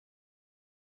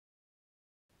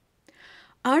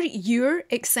Are your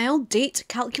Excel date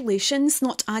calculations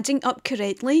not adding up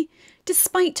correctly,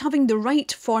 despite having the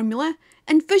right formula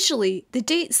and visually the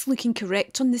dates looking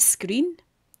correct on the screen?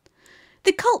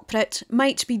 The culprit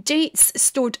might be dates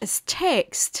stored as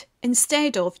text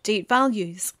instead of date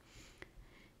values.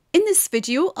 In this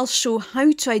video, I'll show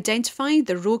how to identify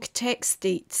the rogue text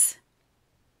dates.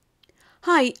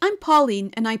 Hi, I'm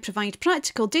Pauline and I provide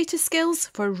practical data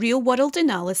skills for real-world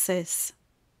analysis.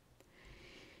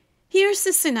 Here's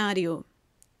the scenario.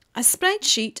 A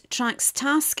spreadsheet tracks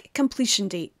task completion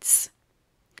dates.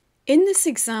 In this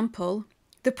example,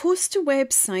 the post to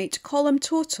website column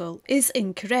total is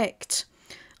incorrect.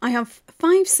 I have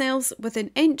 5 cells with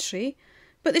an entry,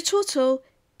 but the total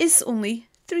is only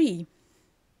 3.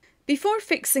 Before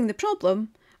fixing the problem,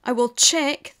 I will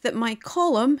check that my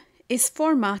column is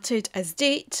formatted as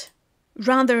date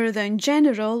rather than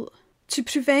general to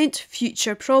prevent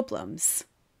future problems.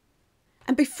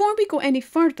 And before we go any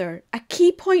further, a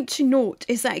key point to note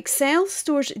is that Excel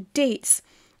stores dates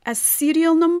as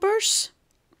serial numbers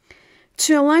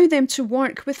to allow them to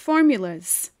work with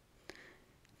formulas.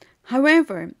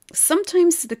 However,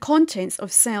 sometimes the contents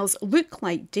of cells look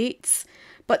like dates,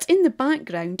 but in the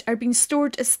background are being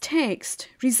stored as text,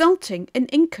 resulting in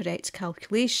incorrect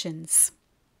calculations.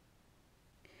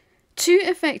 2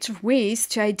 effective ways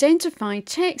to identify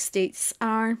text dates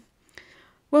are: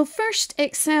 well, first,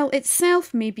 Excel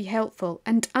itself may be helpful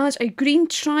and add a green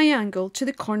triangle to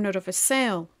the corner of a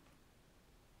cell.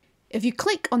 If you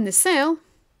click on the cell,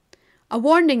 a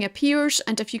warning appears,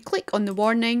 and if you click on the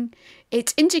warning,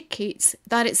 it indicates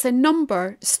that it's a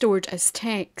number stored as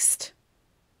text.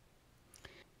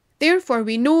 Therefore,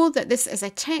 we know that this is a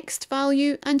text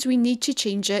value and we need to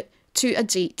change it to a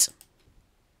date.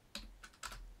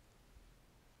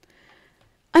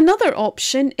 Another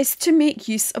option is to make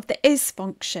use of the is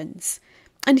functions,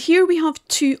 and here we have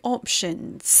 2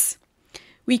 options.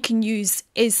 We can use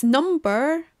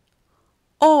ISNUMBER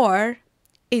or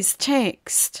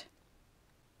ISTEXT.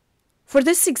 For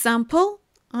this example,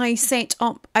 I set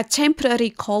up a temporary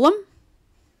column,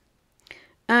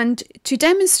 and to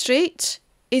demonstrate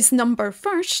ISNUMBER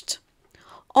first,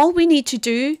 all we need to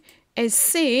do is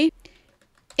say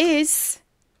is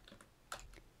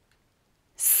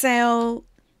cell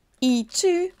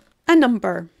E2 a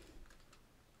number.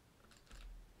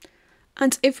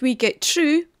 And if we get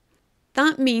true,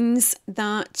 that means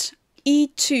that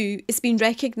E2 is being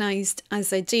recognised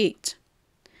as a date.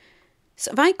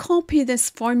 So if I copy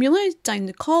this formula down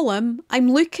the column,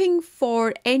 I'm looking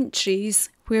for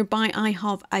entries whereby I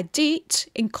have a date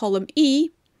in column E,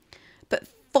 but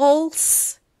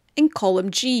false in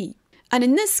column G. And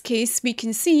in this case, we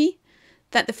can see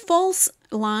that the false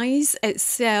lies at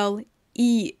cell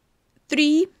E3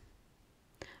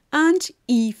 and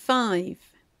E5.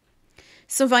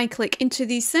 So if I click into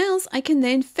these cells, I can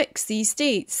then fix these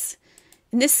dates.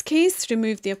 In this case,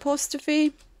 remove the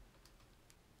apostrophe.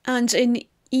 And in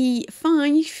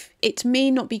E5, it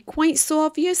may not be quite so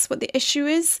obvious what the issue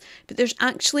is, but there's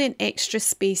actually an extra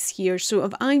space here. So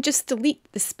if I just delete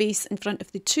the space in front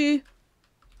of the 2,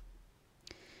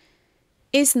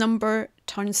 ISNUMBER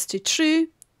turns to true,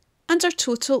 and our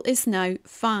total is now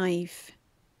 5.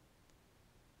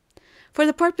 For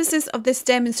the purposes of this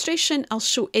demonstration, I'll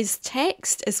show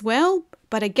ISTEXT as well,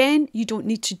 but again, you don't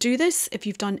need to do this if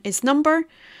you've done ISNUMBER.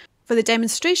 For the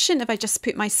demonstration, if I just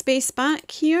put my space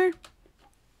back here,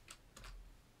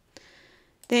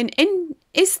 then in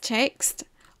ISTEXT,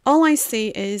 all I say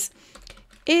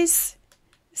is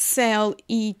cell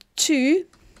E2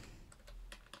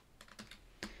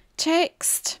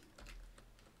 text,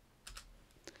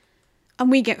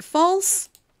 and we get false,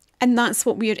 and that's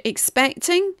what we are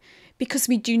expecting because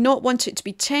we do not want it to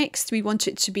be text, we want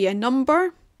it to be a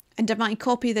number. And if I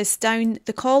copy this down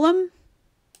the column,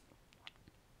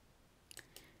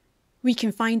 we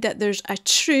can find that there's a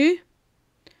true.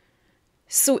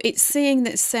 So it's saying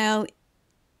that cell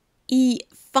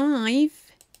E5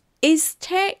 is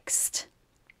text,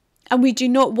 and we do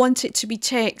not want it to be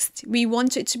text. We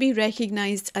want it to be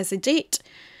recognised as a date.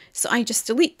 So I just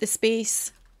delete the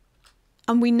space,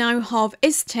 and we now have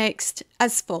ISTEXT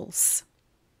as false.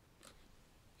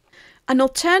 An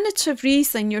alternative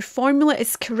reason your formula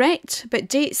is correct but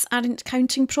dates aren't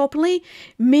counting properly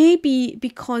may be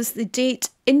because the date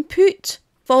input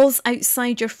falls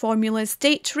outside your formula's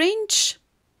date range.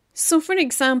 So for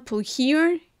example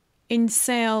here in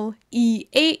cell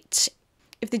E8,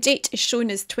 if the date is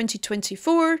shown as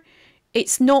 2024,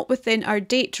 it's not within our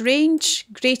date range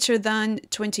greater than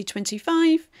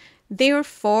 2025.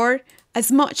 Therefore,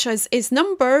 as much as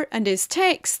ISNUMBER and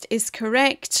ISTEXT is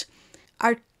correct,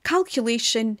 our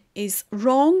calculation is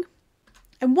wrong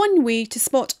And one way to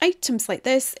spot items like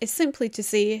this is simply to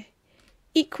say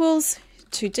equals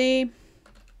today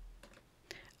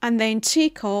and then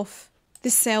take off the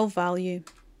cell value.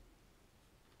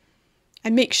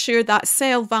 And make sure that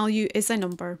cell value is a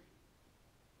number.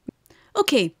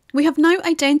 Okay, we have now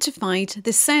identified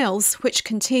the cells which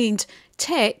contained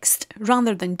text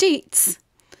rather than dates.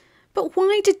 But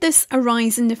why did this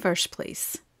arise in the first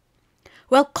place?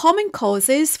 Well, common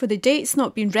causes for the dates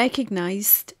not being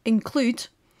recognised include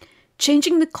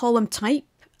changing the column type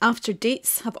after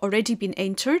dates have already been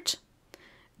entered.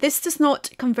 This does not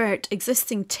convert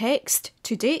existing text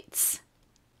to dates.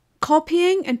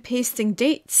 Copying and pasting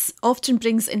dates often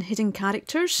brings in hidden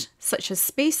characters, such as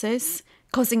spaces,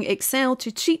 causing Excel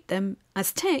to treat them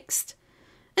as text,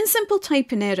 and simple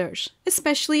typing errors,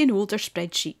 especially in older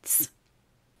spreadsheets.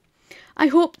 I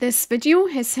hope this video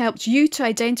has helped you to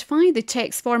identify the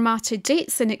text formatted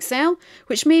dates in Excel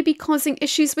which may be causing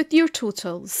issues with your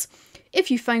totals. If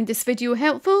you found this video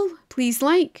helpful, please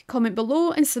like, comment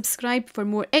below and subscribe for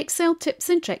more Excel tips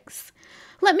and tricks.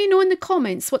 Let me know in the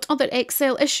comments what other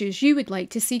Excel issues you would like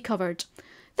to see covered.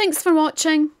 Thanks for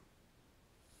watching.